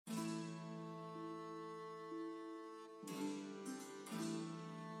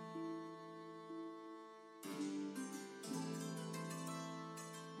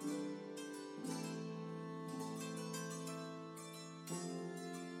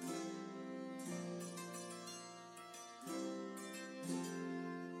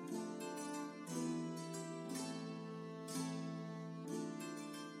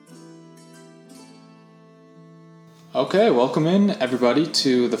Okay, welcome in everybody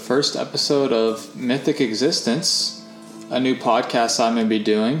to the first episode of Mythic Existence, a new podcast I'm going to be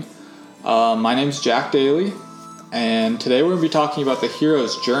doing. My name's Jack Daly, and today we're going to be talking about the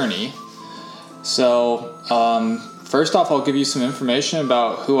hero's journey. So, first off, I'll give you some information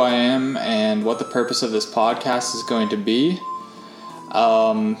about who I am and what the purpose of this podcast is going to be.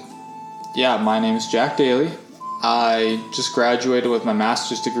 My name's Jack Daly. I just graduated with my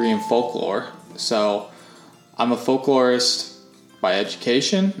master's degree in folklore, so I'm a folklorist by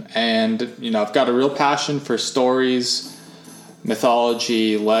education, and I've got a real passion for stories,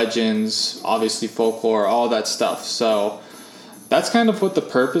 mythology, legends, obviously folklore, all that stuff. So that's kind of what the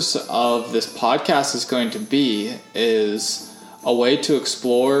purpose of this podcast is going to be, is a way to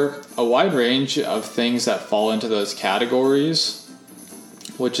explore a wide range of things that fall into those categories,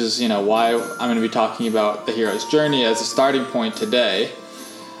 which is why I'm going to be talking about the hero's journey as a starting point today.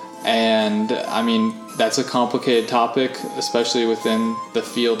 And that's a complicated topic, especially within the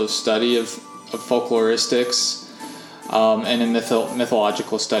field of study of folkloristics and in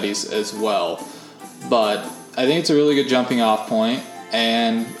mythological studies as well. But I think it's a really good jumping off point,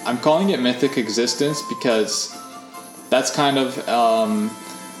 and I'm calling it Mythic Existence because that's kind of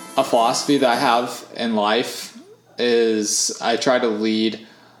a philosophy that I have in life. Is I try to lead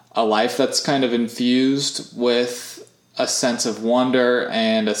a life that's kind of infused with a sense of wonder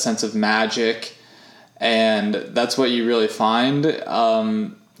and a sense of magic, and that's what you really find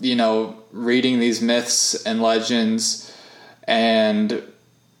reading these myths and legends and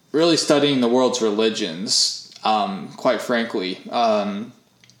really studying the world's religions. Quite frankly, I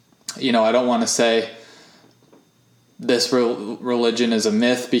don't want to say this religion is a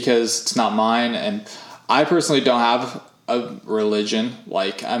myth because it's not mine, and I personally don't have a religion.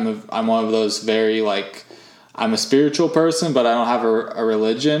 Like I'm one of those very I'm a spiritual person, but I don't have a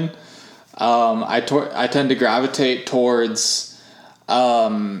religion. I tend to gravitate towards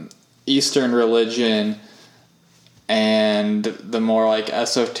Eastern religion and the more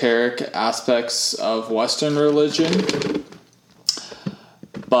esoteric aspects of Western religion.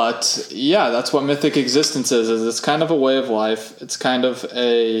 But yeah, that's what Mythic Existence is it's kind of a way of life. It's kind of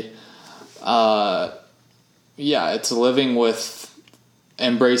it's living with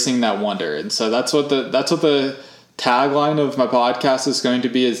embracing that wonder. And so that's what the tagline of my podcast is going to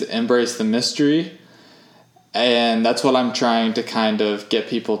be, is embrace the mystery. And that's what I'm trying to kind of get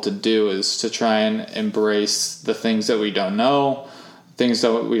people to do, is to try and embrace the things that we don't know, things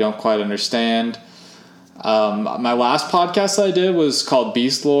that we don't quite understand. My last podcast I did was called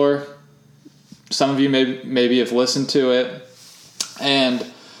Beast Lore. Some of you maybe have listened to it, and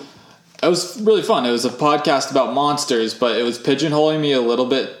it was really fun. It was a podcast about monsters, but it was pigeonholing me a little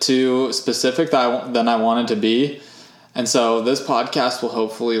bit too specific than I wanted to be. And so this podcast will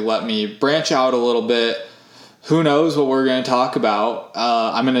hopefully let me branch out a little bit. Who knows what we're going to talk about?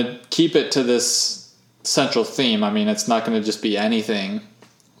 I'm going to keep it to this central theme. It's not going to just be anything.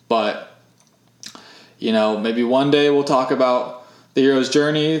 But, maybe one day we'll talk about the hero's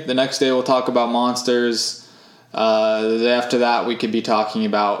journey. The next day we'll talk about monsters. The day after that we could be talking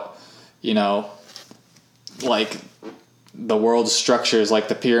about the world's structures, like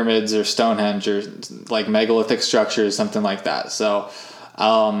the pyramids or Stonehenge, or megalithic structures, something like that. So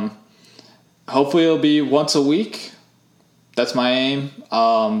hopefully it'll be once a week. That's my aim.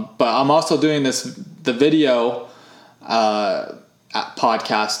 But I'm also doing the video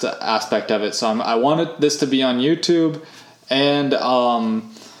podcast aspect of it. So I wanted this to be on YouTube and on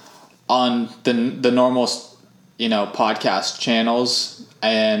the normal podcast channels.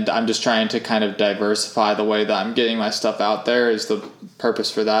 And I'm just trying to kind of diversify the way that I'm getting my stuff out there, is the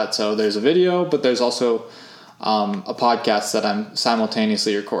purpose for that. So there's a video, but there's also a podcast that I'm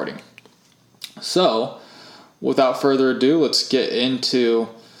simultaneously recording. So without further ado, let's get into,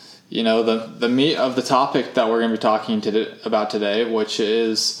 the meat of the topic that we're going to be talking about today, which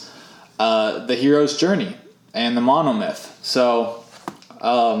is the hero's journey and the monomyth. So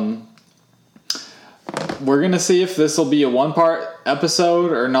we're going to see if this will be a one-part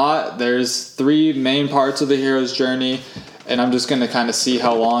episode or not. There's 3 main parts of the hero's journey, and I'm just going to kind of see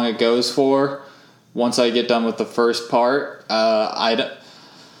how long it goes for once I get done with the first part. I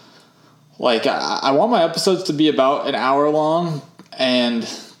want my episodes to be about an hour long, and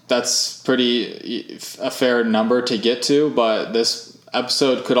that's pretty a fair number to get to, but this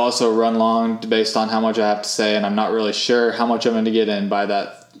episode could also run long based on how much I have to say, and I'm not really sure how much I'm going to get in by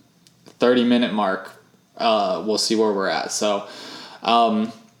that 30-minute mark. We'll see where we're at. So,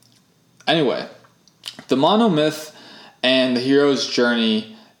 anyway, the monomyth and the hero's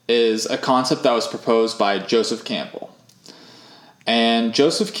journey is a concept that was proposed by Joseph Campbell. And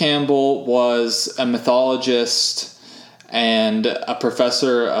Joseph Campbell was a mythologist and a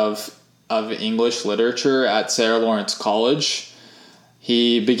professor of English literature at Sarah Lawrence College.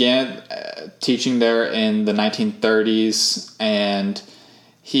 He began teaching there in the 1930s, and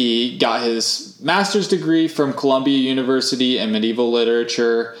he got his master's degree from Columbia University in medieval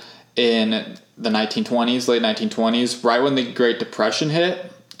literature in the 1920s, late 1920s, right when the Great Depression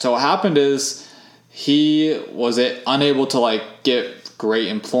hit. So what happened is he was unable to get great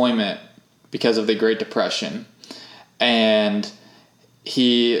employment because of the Great Depression. And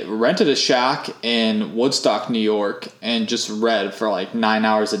he rented a shack in Woodstock, New York, and just read for 9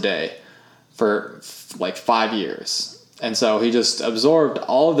 hours a day for 5 years. And so he just absorbed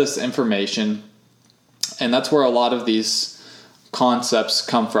all of this information, and that's where a lot of these concepts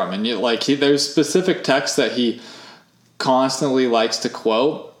come from. And there's specific texts that he constantly likes to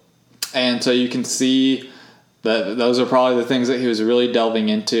quote, and so you can see that those are probably the things that he was really delving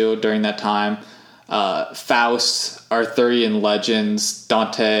into during that time. Faust, Arthurian legends,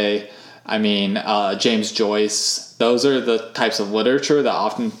 Dante, James Joyce. Those are the types of literature that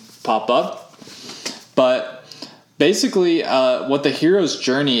often pop up. But basically, what the hero's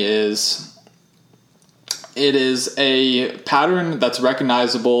journey is, it is a pattern that's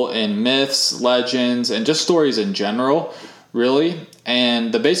recognizable in myths, legends, and just stories in general, really.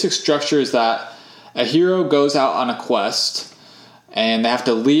 And the basic structure is that a hero goes out on a quest, and they have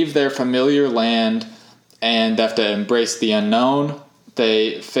to leave their familiar land, and they have to embrace the unknown.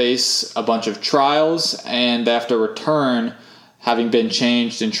 They face a bunch of trials, and they have to return having been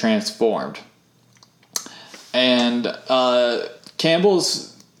changed and transformed. And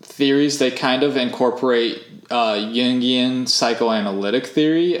Campbell's theories, they kind of incorporate Jungian psychoanalytic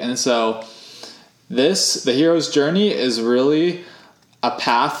theory. And so the hero's journey is really a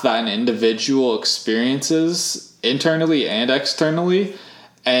path that an individual experiences internally and externally.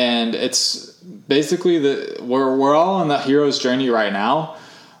 And it's basically we're all on the hero's journey right now,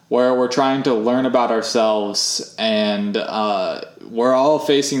 where we're trying to learn about ourselves, and we're all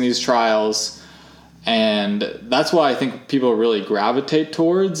facing these trials. And that's why I think people really gravitate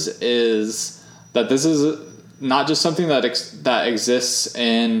towards, is that this is not just something that exists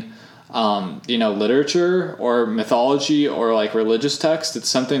in literature or mythology or religious text. It's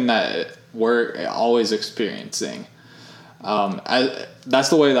something that we're always experiencing. That's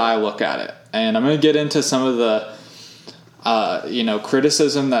the way that I look at it. And I'm going to get into some of the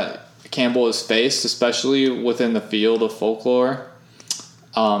criticism that Campbell has faced, especially within the field of folklore.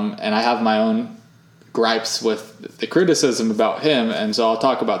 And I have my own gripes with the criticism about him, and so I'll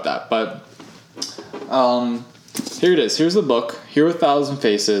talk about that. But here it is. Here's the book, Hero with 1,000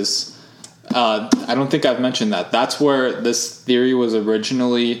 Faces. I don't think I've mentioned that. That's where this theory was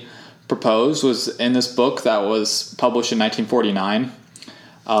originally proposed, was in this book that was published in 1949.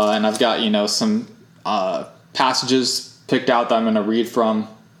 And I've got, some passages picked out that I'm going to read from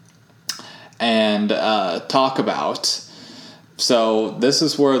and talk about. So this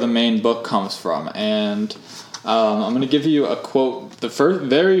is where the main book comes from. And I'm going to give you a quote, the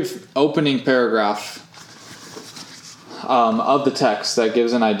very opening paragraph of the text that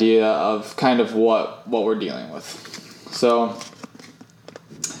gives an idea of kind of what we're dealing with. So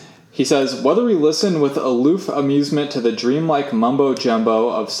he says, whether we listen with aloof amusement to the dreamlike mumbo-jumbo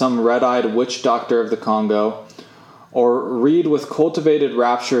of some red-eyed witch doctor of the Congo, or read with cultivated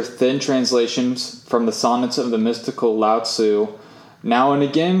rapture thin translations from the sonnets of the mystical Lao Tzu, now and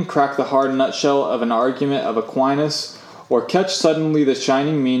again crack the hard nutshell of an argument of Aquinas, or catch suddenly the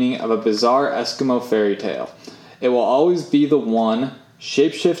shining meaning of a bizarre Eskimo fairy tale, it will always be the one,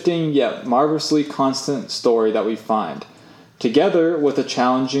 shape-shifting yet marvelously constant story that we find, together with a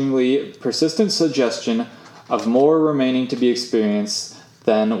challengingly persistent suggestion of more remaining to be experienced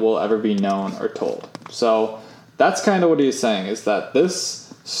than will ever be known or told. So that's kind of what he's saying, is that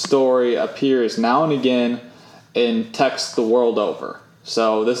this story appears now and again in texts the world over.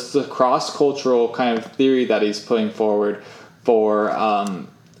 So this is a cross-cultural kind of theory that he's putting forward for a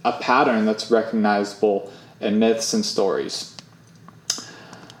pattern that's recognizable in myths and stories.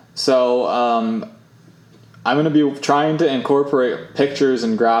 So I'm going to be trying to incorporate pictures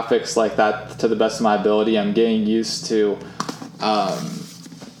and graphics like that to the best of my ability. I'm getting used to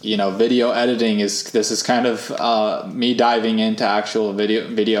video editing. This is kind of me diving into actual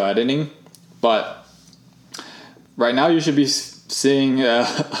video editing. But right now you should be seeing a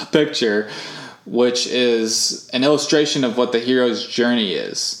picture which is an illustration of what the hero's journey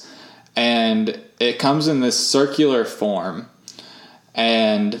is. And it comes in this circular form.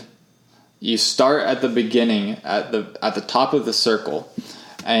 And you start at the beginning, at the top of the circle.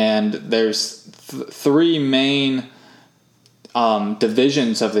 And there's three main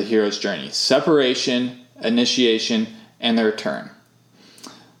divisions of the hero's journey: separation, initiation, and the return.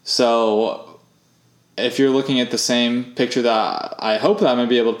 So if you're looking at the same picture that I hope that I'm going to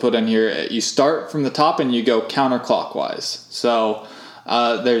be able to put in here, you start from the top and you go counterclockwise. So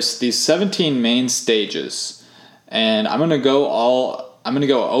there's these 17 main stages, and I'm going to go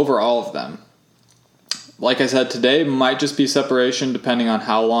over all of them. Like I said, today might just be separation depending on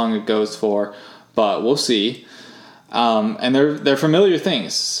how long it goes for, but we'll see. And they're familiar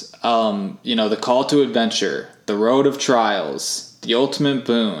things. The call to adventure, the road of trials, the ultimate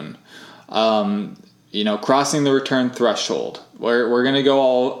boon, crossing the return threshold. We're going to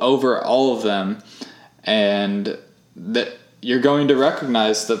go over all of them, and that you're going to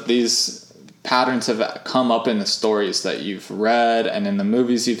recognize that these patterns have come up in the stories that you've read and in the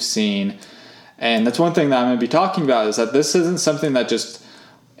movies you've seen. And that's one thing that I'm going to be talking about, is that this isn't something that just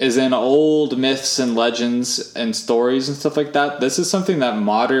is in old myths and legends and stories and stuff like that. This is something that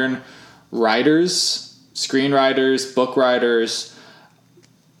modern writers, screenwriters, book writers,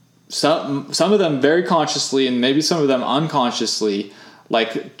 some of them very consciously and maybe some of them unconsciously,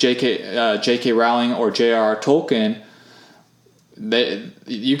 like J.K. Rowling or J.R.R. Tolkien,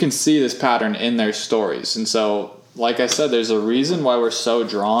 you can see this pattern in their stories. And so, like I said, there's a reason why we're so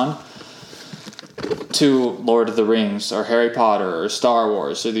drawn to Lord of the Rings or Harry Potter or Star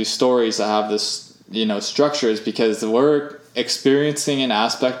Wars or these stories that have this, structure, is because we're experiencing an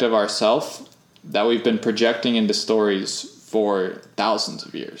aspect of ourselves that we've been projecting into stories for thousands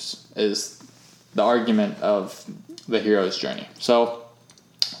of years, is the argument of the hero's journey. So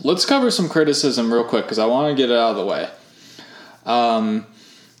let's cover some criticism real quick, because I want to get it out of the way.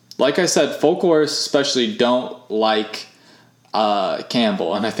 Like I said, folklorists especially don't like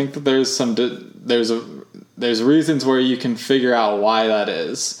Campbell, and I think that there's reasons where you can figure out why that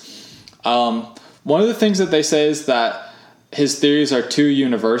is. One of the things that they say is that his theories are too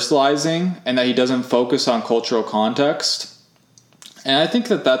universalizing and that he doesn't focus on cultural context. And I think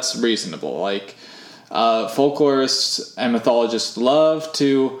that that's reasonable. Like, folklorists and mythologists love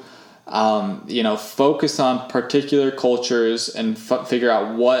to, focus on particular cultures and figure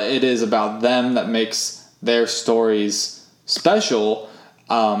out what it is about them that makes their stories special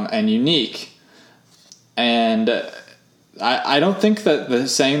and unique. And I don't think that the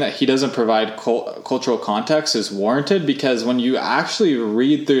saying that he doesn't provide cultural context is warranted, because when you actually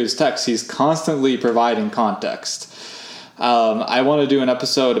read through his text, he's constantly providing context. I want to do an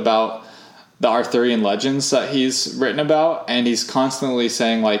episode about the Arthurian legends that he's written about, and he's constantly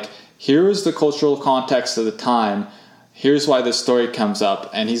saying, like, here's the cultural context of the time, here's why this story comes up,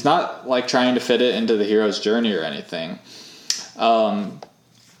 and he's not like trying to fit it into the hero's journey or anything.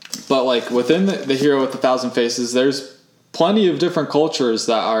 But like within the Hero with 1,000 Faces, there's plenty of different cultures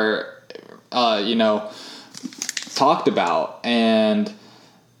that are, talked about. And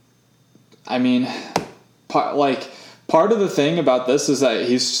I mean, part of the thing about this is that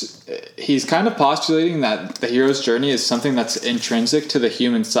he's kind of postulating that the hero's journey is something that's intrinsic to the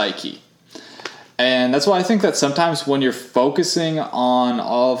human psyche. And that's why I think that sometimes when you're focusing on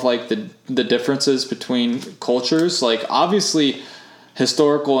all of like the differences between cultures, like obviously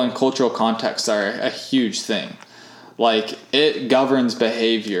historical and cultural context are a huge thing. Like, it governs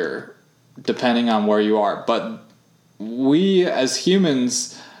behavior depending on where you are. But we as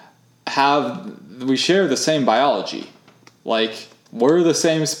humans we share the same biology. Like, we're the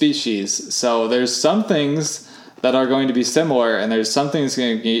same species. So there's some things that are going to be similar, and there's some things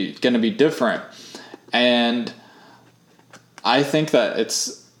going to be different. And I think that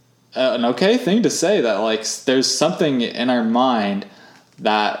it's an okay thing to say that, like, there's something in our mind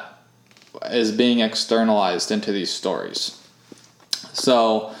that is being externalized into these stories.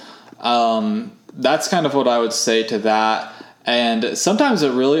 So that's kind of what I would say to that. And sometimes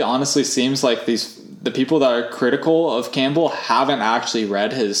it really honestly seems like the people that are critical of Campbell haven't actually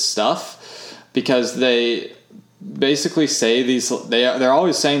read his stuff, because they basically say they're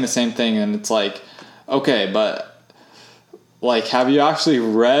always saying the same thing, and it's like, okay, but like, have you actually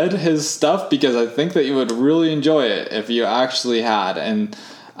read his stuff? Because I think that you would really enjoy it if you actually had. And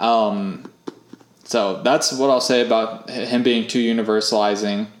so that's what I'll say about him being too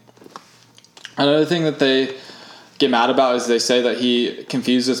universalizing. Another thing that they get mad about is they say that he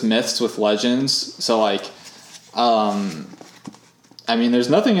confuses myths with legends. So like, there's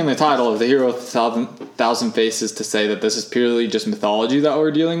nothing in the title of The Hero with 1,000 Faces to say that this is purely just mythology that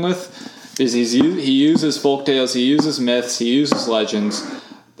we're dealing with. Because he uses folktales, he uses myths, he uses legends.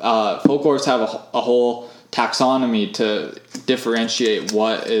 Folklorists have a whole taxonomy to differentiate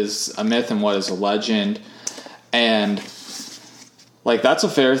what is a myth and what is a legend. And like, that's a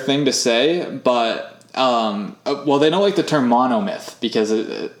fair thing to say, but they don't like the term monomyth, because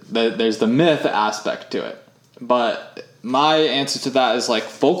there's the myth aspect to it. But my answer to that is like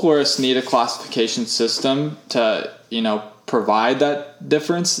folklorists need a classification system to, provide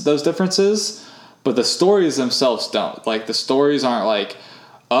those differences, but the stories themselves don't. Like the stories aren't like,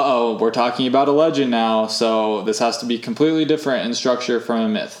 we're talking about a legend now, so this has to be completely different in structure from a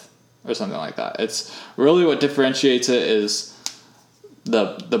myth or something like that. It's really what differentiates it is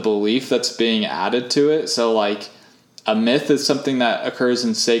the belief that's being added to it. So like a myth is something that occurs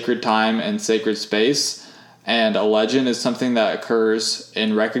in sacred time and sacred space, and a legend is something that occurs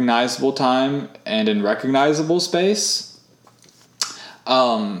in recognizable time and in recognizable space.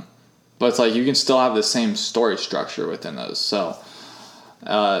 But it's like you can still have the same story structure within those. So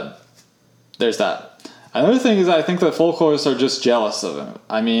there's that. Another thing is I think that folklorists are just jealous of him.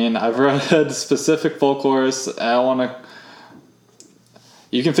 I mean, I've read specific folklorists. I don't want to...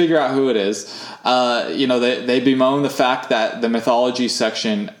 You can figure out who it is. They bemoan the fact that the mythology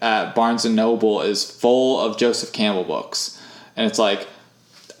section at Barnes & Noble is full of Joseph Campbell books. And it's like,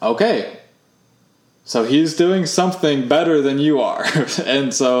 okay, so he's doing something better than you are.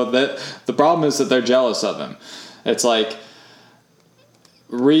 And so that the problem is that they're jealous of him. It's like,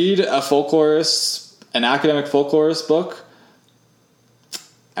 read an academic folklorist book,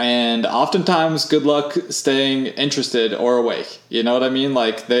 and oftentimes good luck staying interested or awake. You know what I mean?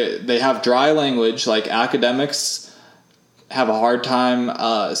 Like they have dry language, like academics have a hard time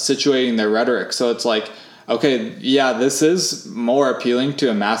situating their rhetoric. So it's like, okay, yeah, this is more appealing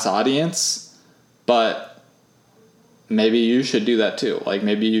to a mass audience, but maybe you should do that too. Like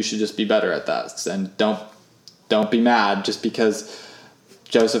maybe you should just be better at that, and don't be mad just because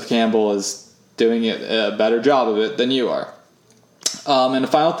Joseph Campbell is doing a better job of it than you are. And the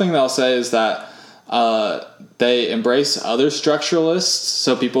final thing that I'll say is that they embrace other structuralists,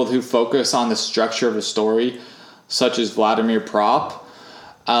 so people who focus on the structure of a story, such as Vladimir Propp,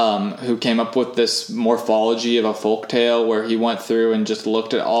 who came up with this morphology of a folktale where he went through and just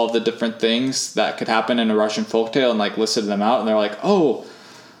looked at all of the different things that could happen in a Russian folktale and like listed them out, and they're like, oh,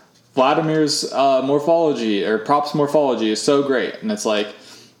 Vladimir's morphology or Propp's morphology is so great. And it's like,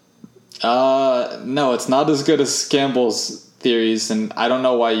 no, it's not as good as Campbell's theories, and I don't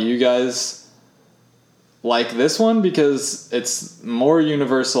know why you guys like this one, because it's more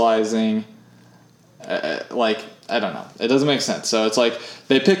universalizing. I don't know, it doesn't make sense. So it's like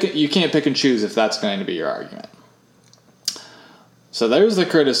you can't pick and choose if that's going to be your argument. So there's the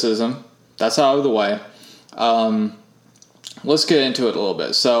criticism. That's out of the way. Let's get into it a little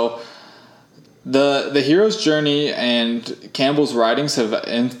bit. So the hero's journey and Campbell's writings have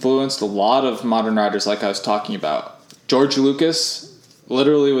influenced a lot of modern writers, like I was talking about. George Lucas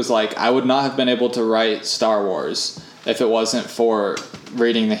literally was like, I would not have been able to write Star Wars if it wasn't for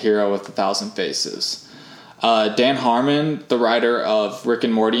reading The Hero with 1,000 Faces. Dan Harmon, the writer of Rick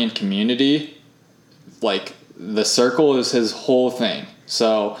and Morty and Community, like The Circle is his whole thing.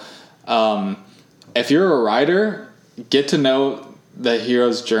 So if you're a writer, get to know the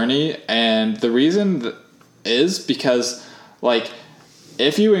hero's journey. And the reason is because, like,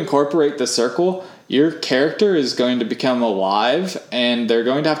 if you incorporate The Circle, your character is going to become alive, and they're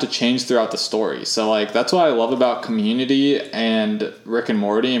going to have to change throughout the story. So, like, that's what I love about Community and Rick and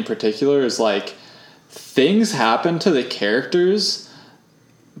Morty in particular, is, like, things happen to the characters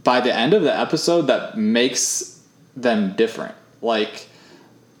by the end of the episode that makes them different. Like,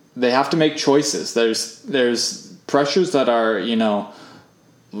 they have to make choices. There's pressures that are,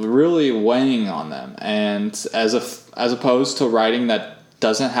 really weighing on them. And as opposed to writing that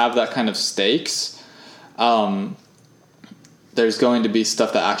doesn't have that kind of stakes, there's going to be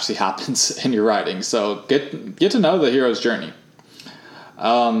stuff that actually happens in your writing. So get to know the hero's journey.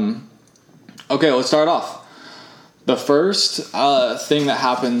 Okay, let's start off. The first thing that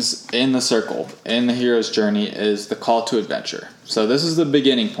happens in The Circle, in the hero's journey, is the call to adventure. So this is the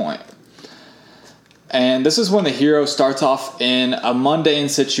beginning point. And this is when the hero starts off in a mundane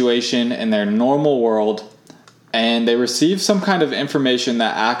situation in their normal world, and they receive some kind of information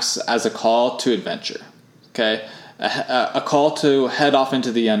that acts as a call to adventure. Okay? A call to head off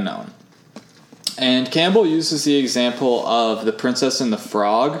into the unknown. And Campbell uses the example of The Princess and the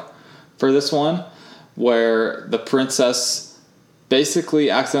Frog for this one, where the princess basically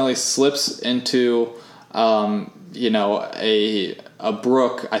accidentally slips into, a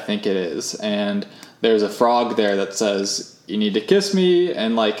brook, I think it is, and there's a frog there that says, you need to kiss me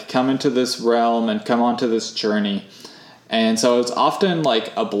and, like, come into this realm and come onto this journey. And so it's often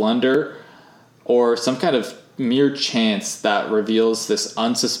like a blunder or some kind of mere chance that reveals this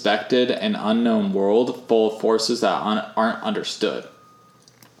unsuspected and unknown world full of forces that aren't understood.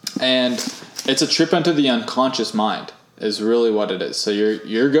 And it's a trip into the unconscious mind is really what it is. So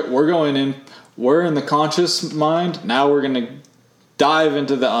we're going in we're in the conscious mind. Now we're going to dive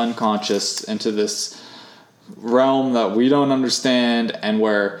into the unconscious, into this realm that we don't understand, and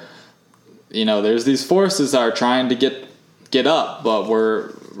where, there's these forces that are trying to get up, but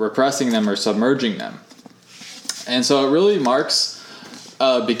we're repressing them or submerging them. And so it really marks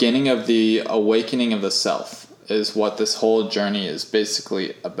a beginning of the awakening of the self, is what this whole journey is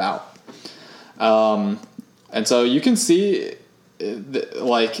basically about. And so you can see,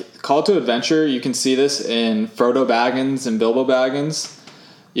 Call to Adventure, you can see this in Frodo Baggins and Bilbo Baggins.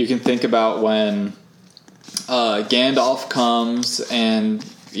 You can think about when Gandalf comes and,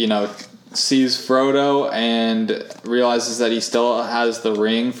 sees Frodo and realizes that he still has the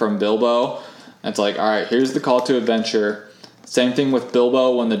ring from Bilbo. And it's like, all right, here's the call to adventure. Same thing with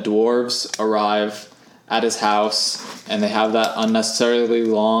Bilbo when the dwarves arrive at his house and they have that unnecessarily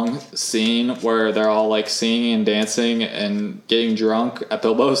long scene where they're all like singing and dancing and getting drunk at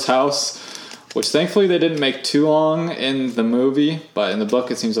Bilbo's house, which thankfully they didn't make too long in the movie, but in the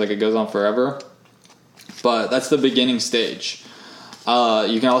book it seems like it goes on forever. But that's the beginning stage.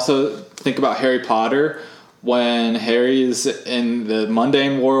 You can also think about Harry Potter when Harry is in the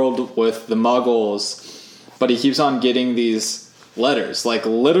mundane world with the Muggles, but he keeps on getting these letters, like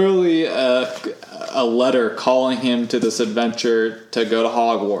literally a letter calling him to this adventure to go to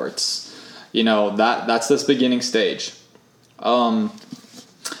Hogwarts. That's this beginning stage. And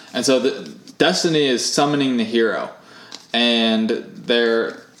so the destiny is summoning the hero, and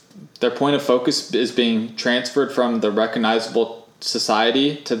their point of focus is being transferred from the recognizable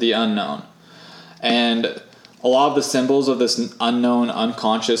society to the unknown. And a lot of the symbols of this unknown,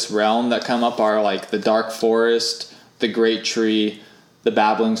 unconscious realm that come up are like the dark forest, the great tree, the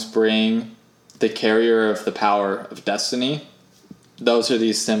babbling spring, the carrier of the power of destiny. Those are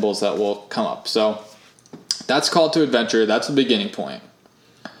these symbols that will come up. So that's call to adventure. That's the beginning point.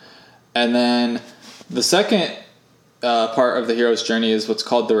 And then the second part of the hero's journey is what's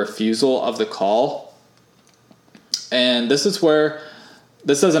called the refusal of the call. And this is where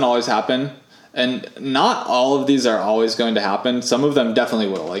this doesn't always happen. And not all of these are always going to happen. Some of them definitely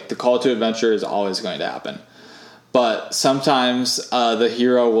will. Like the call to adventure is always going to happen. But sometimes the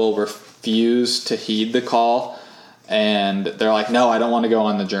hero will refuse to heed the call. And they're like, no, I don't want to go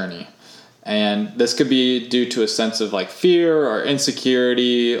on the journey. And this could be due to a sense of like fear or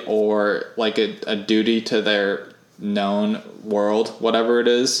insecurity or like a duty to their known world, whatever it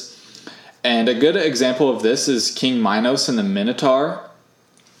is. And a good example of this is King Minos and the Minotaur.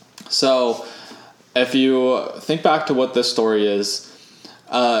 So if you think back to what this story is,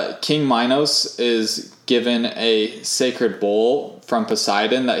 King Minos is given a sacred bull from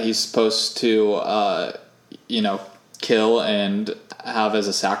Poseidon that he's supposed to, kill and have as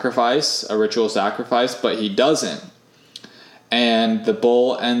a sacrifice, a ritual sacrifice, but he doesn't. And the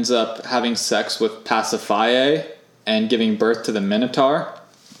bull ends up having sex with Pasiphae and giving birth to the Minotaur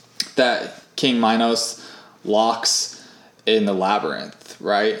that King Minos locks in the labyrinth,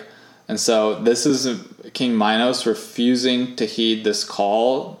 right? And so this is King Minos refusing to heed this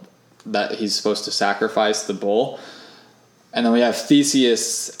call that he's supposed to sacrifice the bull. And then we have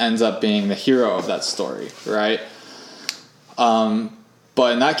Theseus ends up being the hero of that story, right?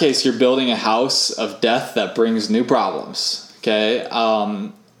 But in that case, you're building a house of death that brings new problems, okay?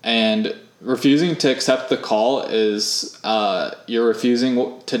 And refusing to accept the call is you're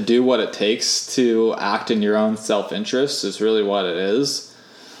refusing to do what it takes to act in your own self-interest is really what it is.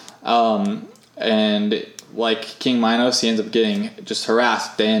 And like King Minos, he ends up getting just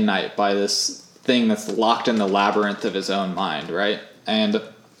harassed day and night by this thing that's locked in the labyrinth of his own mind, right? And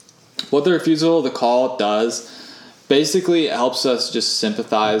what the refusal of the call does, basically it helps us just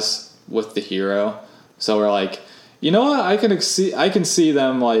sympathize with the hero. So we're like, you know what, I can see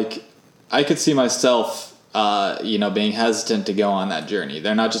them, like, I could see myself, being hesitant to go on that journey.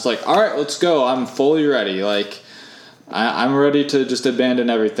 They're not just like, all right, let's go. I'm fully ready. Like, I'm ready to just abandon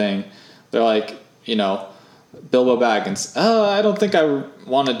everything. They're like, Bilbo Baggins, I don't think I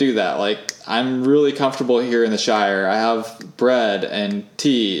want to do that. Like, I'm really comfortable here in the Shire. I have bread and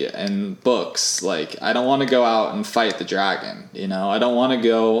tea and books. Like, I don't want to go out and fight the dragon. I don't want to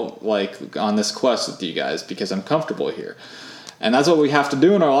go, like, on this quest with you guys because I'm comfortable here. And that's what we have to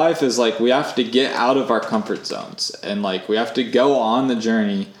do in our life is, like, we have to get out of our comfort zones. And, like, we have to go on the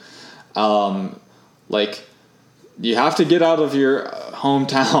journey. Like, you have to get out of your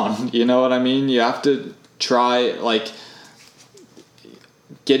hometown. You know what I mean? You have to try, like,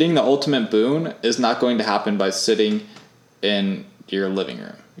 getting the ultimate boon is not going to happen by sitting in your living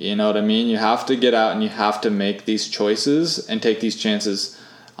room. You know what I mean? You have to get out and you have to make these choices and take these chances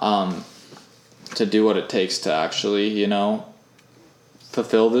to do what it takes to actually,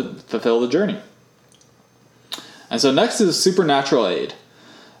 fulfill the journey. And so next is supernatural aid.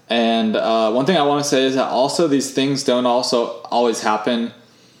 And one thing I want to say is that also these things don't also always happen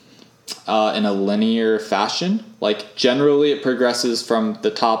in a linear fashion. Like generally it progresses from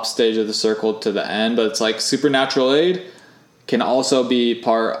the top stage of the circle to the end, but it's like supernatural aid can also be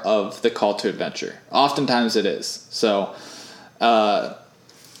part of the call to adventure. Oftentimes it is. So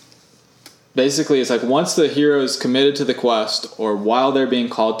basically it's like once the hero is committed to the quest or while they're being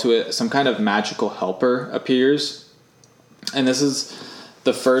called to it, some kind of magical helper appears. And this is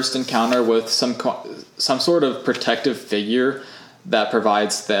the first encounter with some sort of protective figure that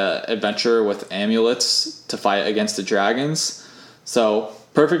provides the adventurer with amulets to fight against the dragons. So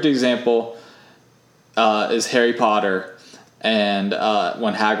perfect example is Harry Potter and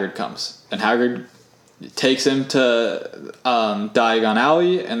when Hagrid comes. And Hagrid takes him to Diagon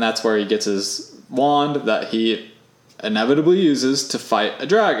Alley, and that's where he gets his wand that he inevitably uses to fight a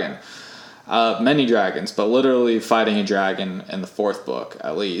dragon. Many dragons, but literally fighting a dragon in the fourth book,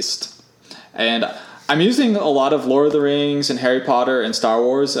 at least. And I'm using a lot of Lord of the Rings and Harry Potter and Star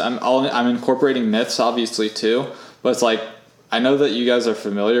Wars. I'm incorporating myths, obviously, too. But it's like, I know that you guys are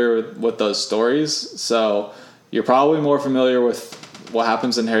familiar with those stories, so you're probably more familiar with what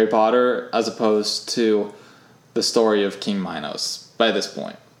happens in Harry Potter as opposed to the story of King Minos by this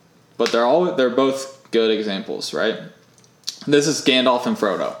point. But they're both good examples, right? This is Gandalf and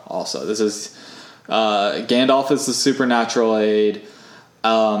Frodo also. This is Gandalf is the supernatural aid.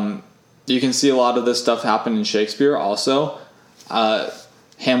 You can see a lot of this stuff happen in Shakespeare also.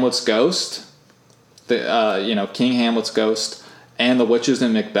 Hamlet's ghost, King Hamlet's ghost, and the witches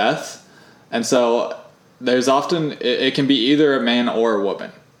in Macbeth. And so there's often, it can be either a man or a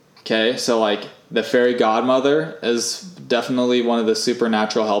woman. Okay, so like the fairy godmother is definitely one of the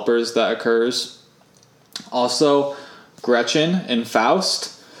supernatural helpers that occurs. Also, Gretchen in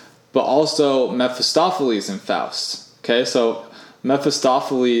Faust, but also Mephistopheles in Faust. Okay, so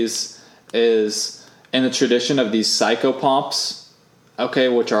Mephistopheles is in the tradition of these psychopomps, okay,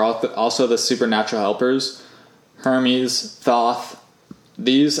 which are also the supernatural helpers. Hermes, Thoth,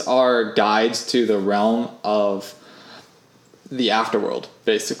 these are guides to the realm of the afterworld,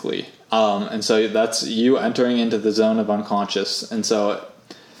 basically. And so that's you entering into the zone of unconscious. And so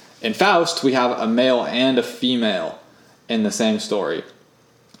in Faust, we have a male and a female in the same story.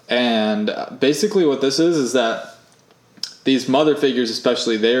 And basically what this is that these mother figures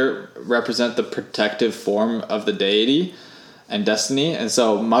especially, they represent the protective form of the deity and destiny. And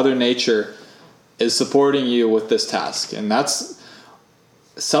so Mother Nature is supporting you with this task. And that's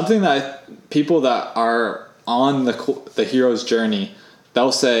something that people that are on the hero's journey,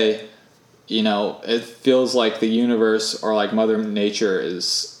 they'll say, it feels like the universe or like Mother Nature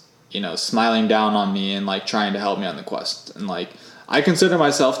is, smiling down on me and like trying to help me on the quest. And like, I consider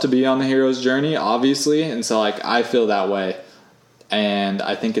myself to be on the hero's journey, obviously. And so like, I feel that way. And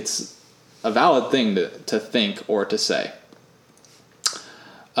I think it's a valid thing to think or to say.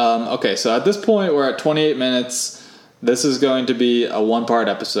 Okay, so at this point, we're at 28 minutes. This is going to be a one-part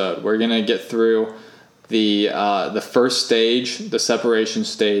episode. We're going to get through the first stage, the separation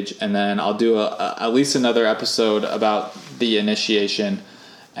stage, and then I'll do at least another episode about the initiation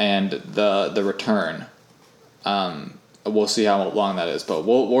and the return. We'll see how long that is, but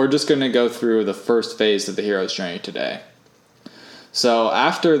we're just going to go through the first phase of the hero's journey today. So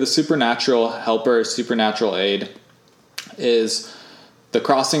after the supernatural helper, supernatural aid, is the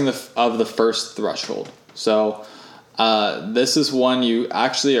crossing of the first threshold. So this is when you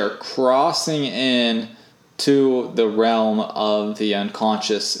actually are crossing in to the realm of the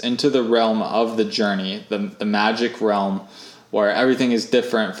unconscious, into the realm of the journey, the magic realm where everything is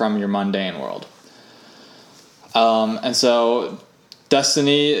different from your mundane world. And so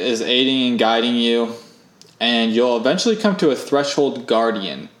destiny is aiding and guiding you, and you'll eventually come to a threshold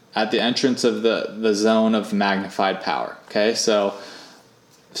guardian at the entrance of the zone of magnified power. Okay, so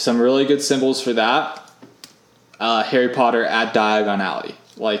some really good symbols for that. Harry Potter at Diagon Alley.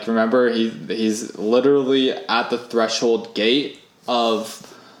 Like, remember, he's literally at the threshold gate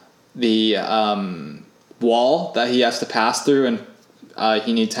of the wall that he has to pass through, and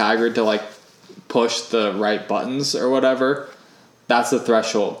he needs Hagrid to like push the right buttons or whatever. That's the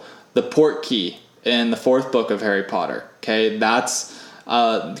threshold. The port key in the fourth book of Harry Potter. Okay, that's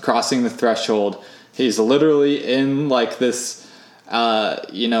crossing the threshold. He's literally in like this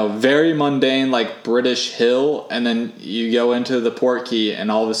very mundane, like British hill, and then you go into the port key,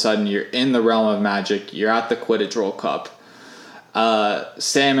 and all of a sudden you're in the realm of magic. You're at the Quidditch World Cup.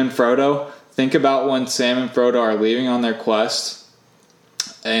 Sam and Frodo. Think about when Sam and Frodo are leaving on their quest,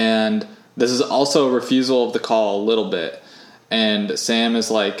 and this is also a refusal of the call a little bit. and Sam is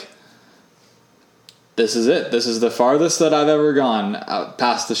like, this is it. This is the farthest that I've ever gone out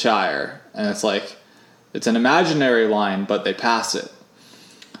past the Shire. And it's like, it's an imaginary line, but they pass it.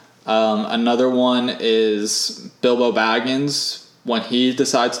 Another one is Bilbo Baggins. When he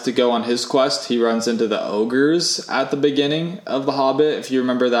decides to go on his quest, he runs into the ogres at the beginning of The Hobbit. If you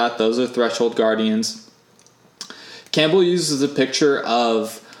remember that, those are Threshold Guardians. Campbell uses a picture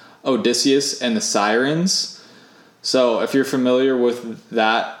of Odysseus and the Sirens. So if you're familiar with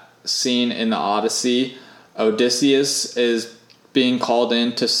that scene in the Odyssey, Odysseus is being called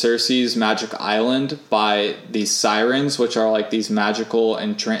into Circe's magic island by these sirens, which are like these magical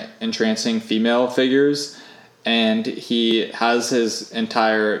entrancing female figures, and he has his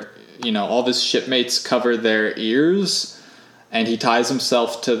entire, all of his shipmates cover their ears, and he ties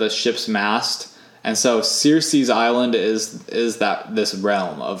himself to the ship's mast. And so Circe's island is this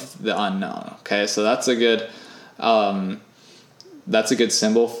realm of the unknown. Okay, so that's a good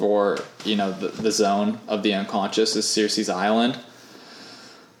symbol for, the zone of the unconscious is Circe's Island.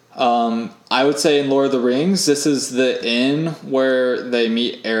 I would say in Lord of the Rings, this is the inn where they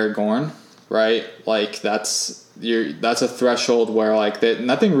meet Aragorn, right? Like that's a threshold where like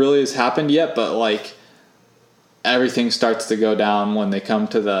nothing really has happened yet, but like everything starts to go down when they come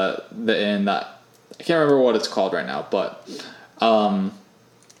to the inn that I can't remember what it's called right now, but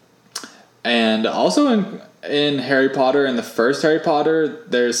and also in Harry Potter, in the first Harry Potter,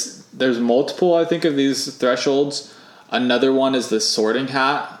 there's multiple, I think, of these thresholds. Another one is the Sorting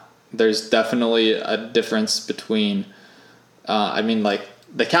Hat. There's definitely a difference between, like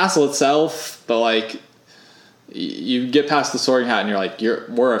the castle itself, but like you get past the Sorting Hat and you're like,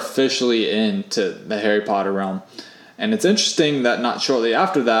 we're officially into the Harry Potter realm. And it's interesting that not shortly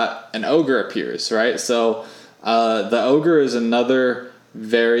after that, an ogre appears, right? So the ogre is another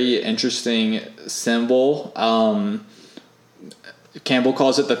very interesting symbol. Campbell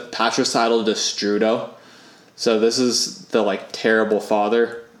calls it the patricidal destrudo. So this is the like terrible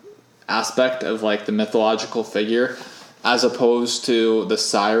father aspect of like the mythological figure, as opposed to the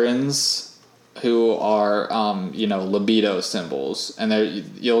sirens, who are libido symbols, and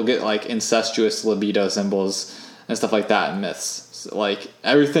you'll get like incestuous libido symbols and stuff like that in myths. So, like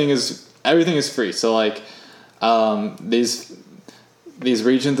everything is free. So like these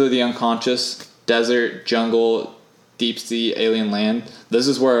regions of the unconscious, desert, jungle, deep sea, alien land, this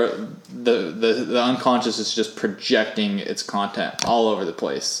is where the unconscious is just projecting its content all over the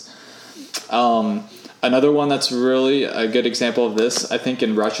place. Another one that's really a good example of this, I think,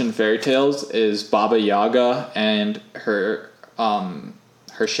 in Russian fairy tales is Baba Yaga and her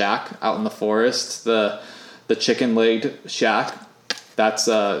shack out in the forest, the chicken-legged shack. That's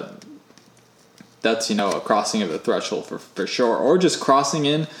a crossing of the threshold for sure, or just crossing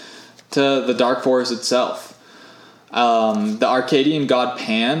in to the dark forest itself. The Arcadian god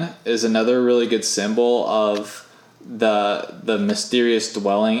Pan is another really good symbol of the mysterious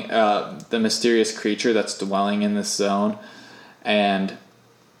dwelling, the mysterious creature that's dwelling in this zone, and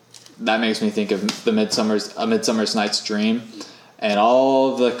that makes me think of A Midsummer Night's Dream and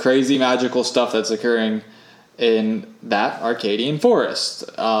all the crazy magical stuff that's occurring in that Arcadian forest.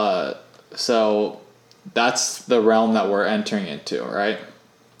 So that's the realm that we're entering into, right?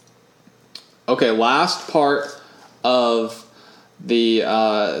 Okay, last part of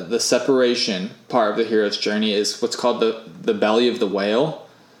the separation part of the hero's journey is what's called the belly of the whale.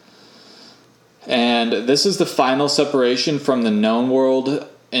 And this is the final separation from the known world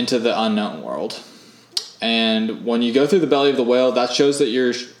into the unknown world. And when you go through the belly of the whale, that shows that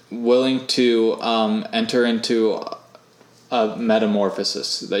you're willing to enter into a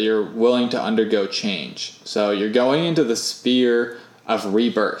metamorphosis, that you're willing to undergo change. So you're going into the sphere of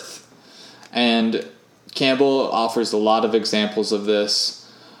rebirth. And Campbell offers a lot of examples of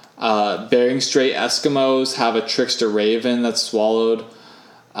this. Bering Strait Eskimos have a trickster raven that's swallowed.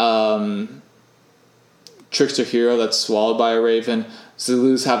 Trickster hero that's swallowed by a raven.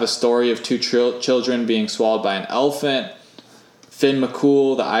 Zulus have a story of two children being swallowed by an elephant. Finn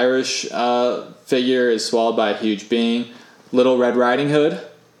McCool, the Irish figure, is swallowed by a huge being. Little Red Riding Hood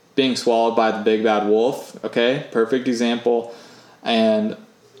being swallowed by the big bad wolf. Okay, perfect example. And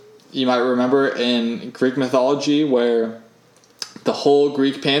you might remember in Greek mythology where the whole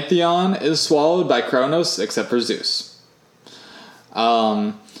Greek pantheon is swallowed by Kronos except for Zeus.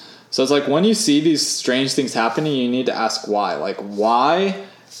 So it's like when you see these strange things happening, you need to ask why. Like, why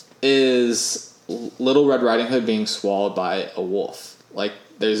is Little Red Riding Hood being swallowed by a wolf? Like,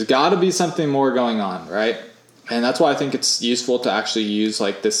 there's got to be something more going on, right? And that's why I think it's useful to actually use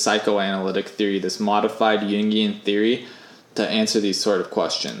like this psychoanalytic theory, this modified Jungian theory, to answer these sort of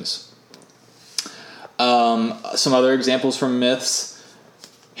questions. Some other examples from myths.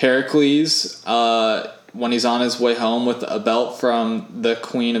 Heracles, when he's on his way home with a belt from the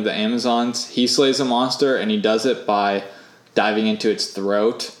queen of the Amazons, he slays a monster, and he does it by diving into its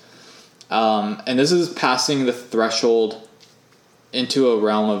throat. And this is passing the threshold into a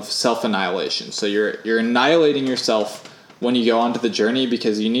realm of self-annihilation. So you're annihilating yourself when you go onto the journey,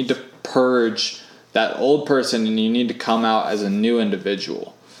 because you need to purge that old person and you need to come out as a new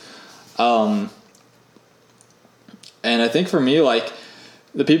individual. And I think for me, like,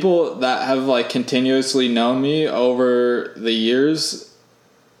 the people that have like continuously known me over the years,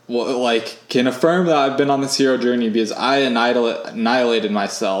 well, like, can affirm that I've been on this hero journey because I annihilated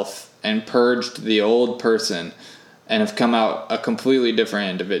myself and purged the old person and have come out a completely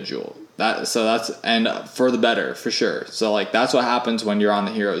different individual. That's and for the better, for sure. So like, that's what happens when you're on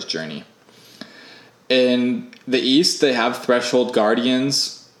the hero's journey. In the East, they have threshold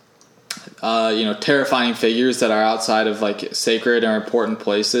guardians, terrifying figures that are outside of like sacred or important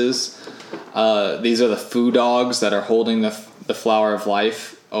places. These are the Fu dogs that are holding the flower of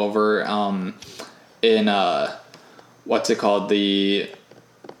life over in what's it called, the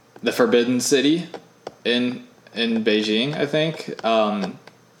Forbidden City in Beijing, I think.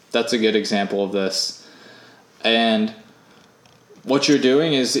 That's a good example of this. And what you're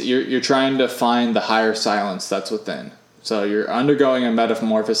doing is you're trying to find the higher silence that's within. So you're undergoing a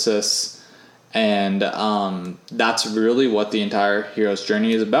metamorphosis, and that's really what the entire hero's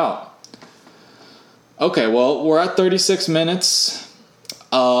journey is about. Okay, well, we're at 36 minutes.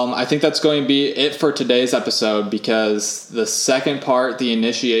 I think that's going to be it for today's episode, because the second part, the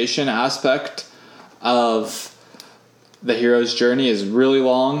initiation aspect of the hero's journey, is really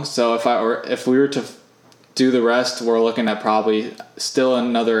long. So if we were to do the rest, we're looking at probably still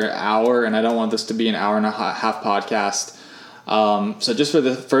another hour, and I don't want this to be an hour and a half podcast. So just for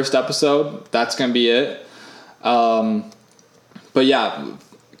the first episode, that's going to be it. But yeah,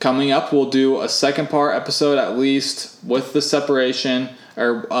 coming up, we'll do a second part episode at least with the separation,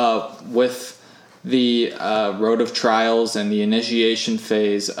 or with the road of trials and the initiation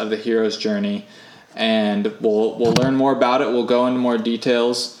phase of the hero's journey. And we'll learn more about it. We'll go into more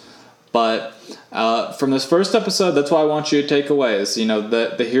details. But from this first episode, that's what I want you to take away is,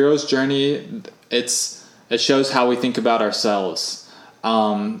 the hero's journey, it shows how we think about ourselves.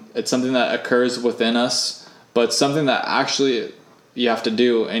 It's something that occurs within us, but it's something that actually you have to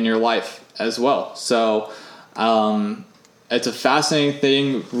do in your life as well. So it's a fascinating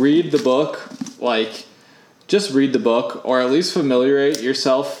thing. Read the book, just read the book, or at least familiarize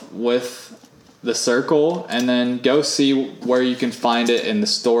yourself with the circle, and then go see where you can find it in the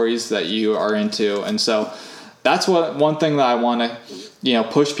stories that you are into. And so that's one thing that I want to,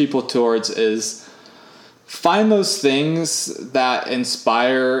 push people towards is find those things that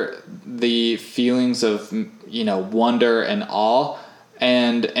inspire the feelings of, wonder and awe,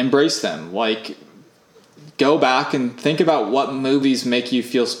 and embrace them. Like, go back and think about what movies make you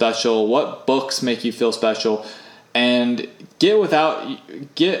feel special, what books make you feel special, and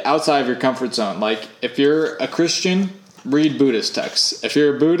get outside of your comfort zone. Like, if you're a Christian, read Buddhist texts. If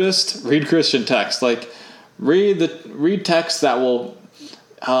you're a Buddhist, read Christian texts. Like, read texts that will,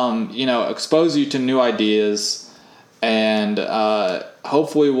 expose you to new ideas, and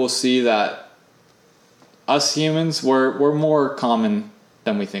hopefully we'll see that us humans, we're more common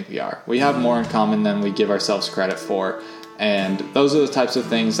than we think we are. We have more in common than we give ourselves credit for, and those are the types of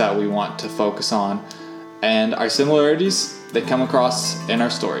things that we want to focus on. And our similarities, they come across in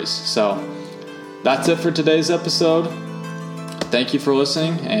our stories. So that's it for today's episode. Thank you for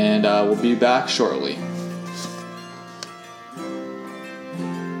listening, and we'll be back shortly.